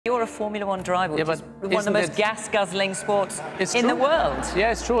You're a Formula One driver, which is one of the most gas-guzzling sports in the world.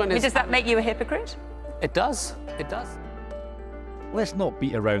 Yeah, it's true. And does that make you a hypocrite? It does. It does. Let's not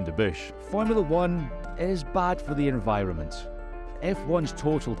beat around the bush. Formula One is bad for the environment. F1's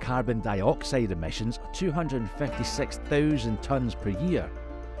total carbon dioxide emissions are 256,000 tonnes per year.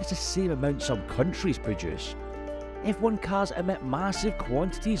 It's the same amount some countries produce. F1 cars emit massive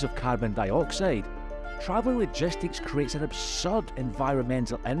quantities of carbon dioxide. Travel logistics creates an absurd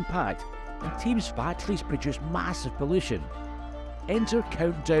environmental impact, and teams' factories produce massive pollution. Enter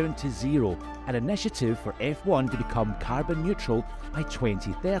Countdown to Zero, an initiative for F1 to become carbon neutral by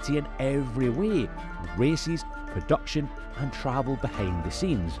 2030 in every way: races, production and travel behind the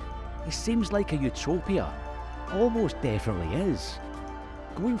scenes. It seems like a utopia. Almost definitely is.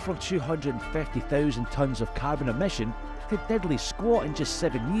 Going from 250,000 tonnes of carbon emission to diddly squat in just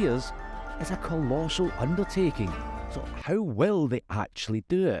 7 years is a colossal undertaking. So how will they actually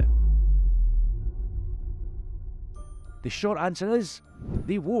do it? The short answer is,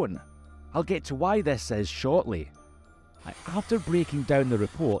 they won't. I'll get to why this is shortly. After breaking down the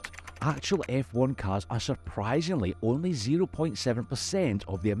report, actual F1 cars are surprisingly only 0.7%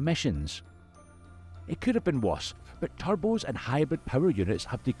 of the emissions. It could have been worse, but turbos and hybrid power units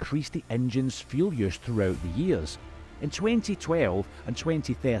have decreased the engine's fuel use throughout the years. In 2012 and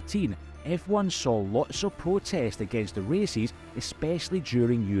 2013, F1 saw lots of protest against the races, especially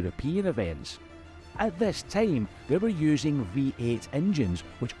during European events. At this time, they were using V8 engines,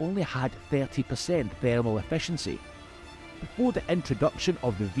 which only had 30% thermal efficiency. Before the introduction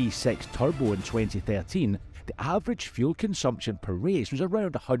of the V6 turbo in 2013, the average fuel consumption per race was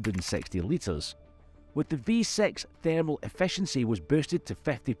around 160 litres. With the V6, thermal efficiency was boosted to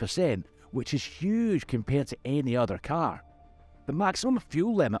 50%, which is huge compared to any other car. The maximum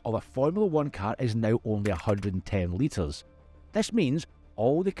fuel limit of a Formula One car is now only 110 litres. This means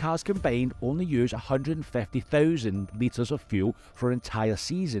all the cars combined only use 150,000 litres of fuel for an entire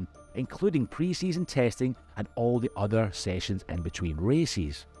season, including pre-season testing and all the other sessions in between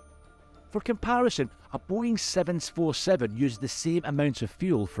races. For comparison, a Boeing 747 uses the same amount of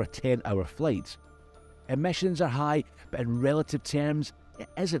fuel for a 10-hour flight. Emissions are high, but in relative terms, it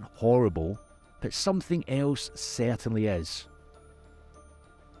isn't horrible, but something else certainly is.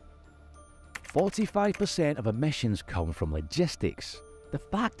 45% of emissions come from logistics. The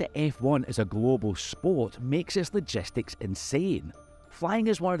fact that F1 is a global sport makes its logistics insane. Flying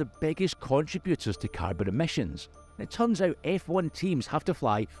is one of the biggest contributors to carbon emissions. It turns out F1 teams have to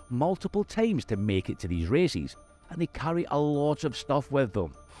fly multiple times to make it to these races, and they carry a lot of stuff with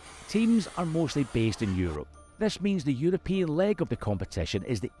them. Teams are mostly based in Europe. This means the European leg of the competition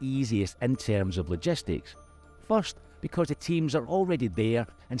is the easiest in terms of logistics. First, because the teams are already there,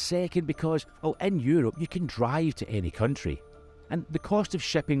 and second because, well, in Europe you can drive to any country. And the cost of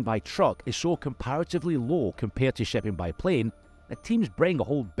shipping by truck is so comparatively low compared to shipping by plane that teams bring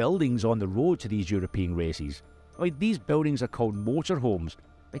whole buildings on the road to these European races. I mean, these buildings are called motorhomes.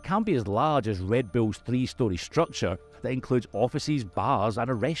 They can be as large as Red Bull's 3-storey structure that includes offices, bars and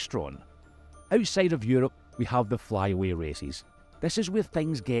a restaurant. Outside of Europe, we have the flyaway races. This is where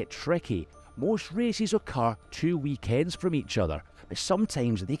things get tricky. Most races occur 2 weekends from each other, but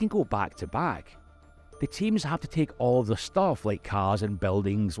sometimes they can go back to back. The teams have to take all of their stuff like cars and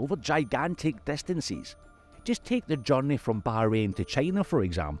buildings over gigantic distances. Just take the journey from Bahrain to China for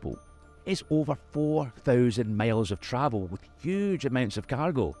example. It's over 4,000 miles of travel with huge amounts of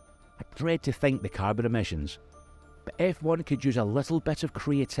cargo. I dread to think the carbon emissions. But F1 could use a little bit of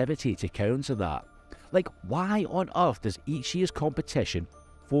creativity to counter that. Like, why on earth does each year's competition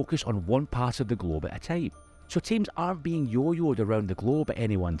focus on one part of the globe at a time, so teams aren't being yo-yoed around the globe at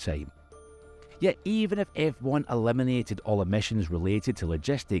any one time? Yet even if F1 eliminated all emissions related to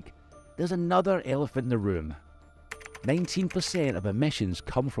logistic, there's another elephant in the room. 19% of emissions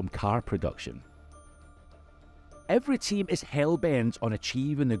come from car production. Every team is hell-bent on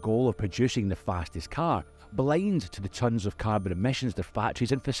achieving the goal of producing the fastest car, blind to the tons of carbon emissions their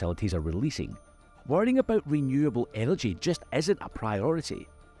factories and facilities are releasing. Worrying about renewable energy just isn't a priority.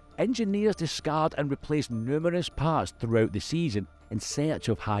 Engineers discard and replace numerous parts throughout the season in search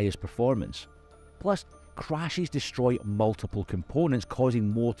of highest performance. Plus, crashes destroy multiple components, causing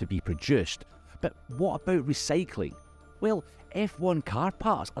more to be produced. But what about recycling? Well, F1 car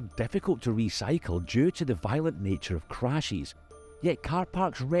parts are difficult to recycle due to the violent nature of crashes. Yet car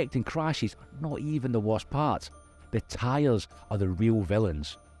parts wrecked in crashes are not even the worst part. The tyres are the real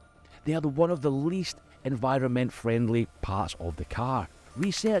villains. They are one of the least environment-friendly parts of the car.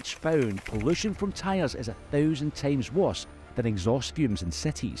 Research found pollution from tyres is 1,000 times worse than exhaust fumes in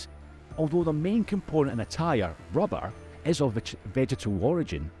cities. Although the main component in a tyre, rubber, is of vegetal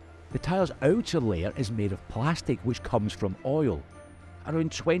origin, the tyre's outer layer is made of plastic which comes from oil.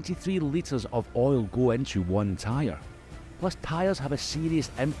 Around 23 litres of oil go into one tyre. Plus, tyres have a serious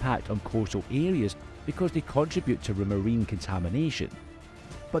impact on coastal areas because they contribute to marine contamination.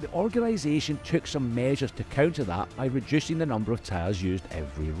 But the organisation took some measures to counter that by reducing the number of tyres used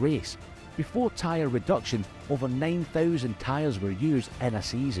every race. Before tyre reduction, over 9,000 tyres were used in a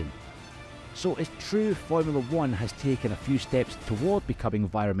season. So it's true Formula 1 has taken a few steps toward becoming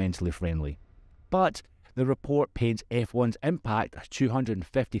environmentally friendly. But the report paints F1's impact as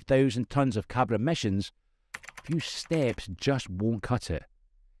 250,000 tonnes of carbon emissions. A few steps just won't cut it.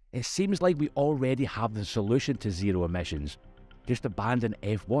 It seems like we already have the solution to zero emissions. Just abandon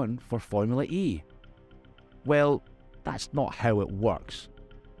F1 for Formula E. Well, that's not how it works.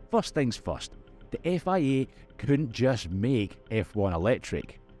 First things first, the FIA couldn't just make F1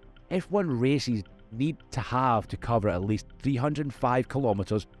 electric. F1 races need to cover at least 305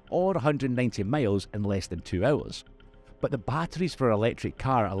 kilometres or 190 miles in less than 2 hours. But the batteries for an electric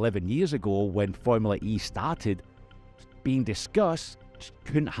car 11 years ago, when Formula E started being discussed, just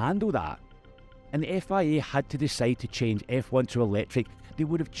couldn't handle that. And the FIA had to decide to change F1 to electric. They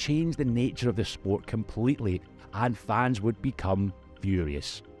would have changed the nature of the sport completely, and fans would become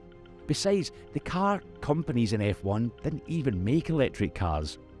furious. Besides, the car companies in F1 didn't even make electric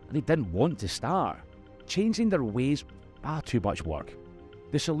cars, and they didn't want to start. Changing their ways, far too much work.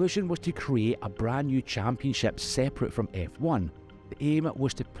 The solution was to create a brand new championship separate from F1. The aim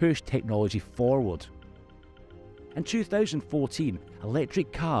was to push technology forward. In 2014,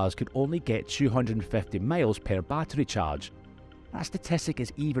 electric cars could only get 250 miles per battery charge. That statistic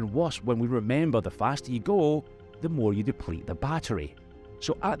is even worse when we remember the faster you go, the more you deplete the battery.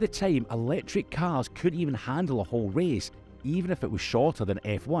 So at the time, electric cars couldn't even handle a whole race, even if it was shorter than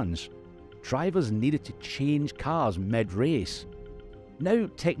F1's. Drivers needed to change cars mid-race. Now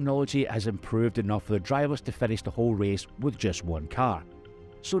technology has improved enough for the drivers to finish the whole race with just one car.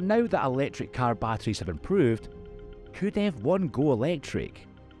 So now that electric car batteries have improved, could F1 go electric?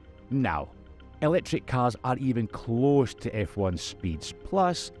 No. Electric cars aren't even close to F1 speeds.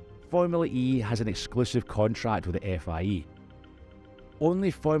 Plus, Formula E has an exclusive contract with the FIA.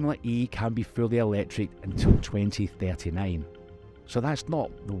 Only Formula E can be fully electric until 2039. So that's not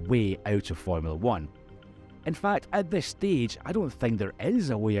the way out of Formula 1. In fact, at this stage, I don't think there is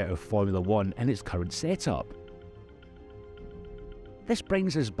a way out of Formula 1 in its current setup. This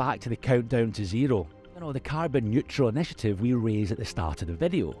brings us back to the countdown to zero. The carbon neutral initiative we raised at the start of the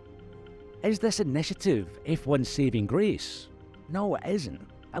video. Is this initiative F1's saving grace? No, it isn't,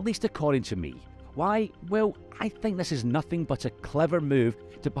 at least according to me. Why? Well, I think this is nothing but a clever move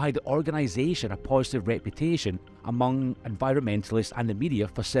to buy the organisation a positive reputation among environmentalists and the media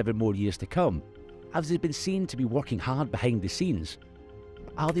for 7 more years to come, as they've been seen to be working hard behind the scenes.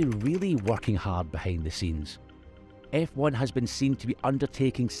 But are they really working hard behind the scenes? F1 has been seen to be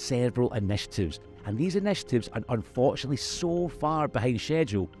undertaking several initiatives, and these initiatives are unfortunately so far behind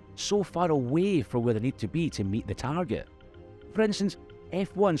schedule, so far away from where they need to be to meet the target. For instance,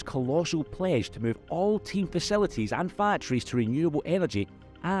 F1's colossal pledge to move all team facilities and factories to renewable energy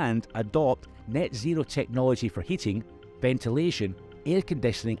and adopt net zero technology for heating, ventilation, air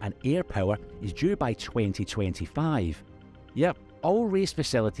conditioning and air power is due by 2025. Yep, all race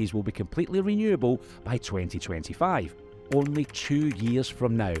facilities will be completely renewable by 2025, only 2 years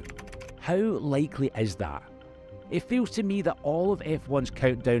from now. How likely is that? It feels to me that all of F1's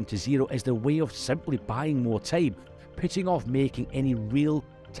countdown to zero is their way of simply buying more time, putting off making any real,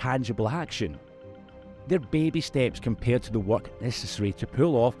 tangible action. They're baby steps compared to the work necessary to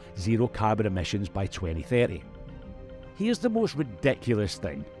pull off zero carbon emissions by 2030. Here's the most ridiculous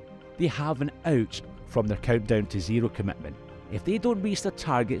thing. They have an out from their countdown to zero commitment. If they don't reach their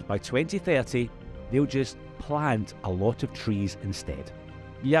targets by 2030, they'll just plant a lot of trees instead.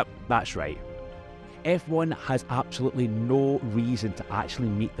 Yep, that's right. F1 has absolutely no reason to actually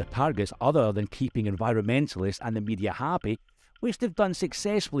meet their targets other than keeping environmentalists and the media happy, which they've done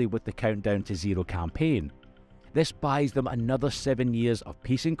successfully with the Countdown to Zero campaign. This buys them another 7 years of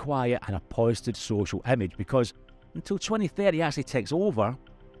peace and quiet and a positive social image because until 2030 actually ticks over,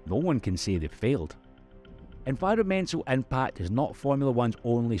 no one can say they've failed. Environmental impact is not Formula 1's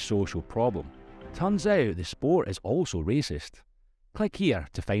only social problem. Turns out the sport is also racist. Click here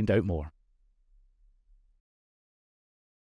to find out more.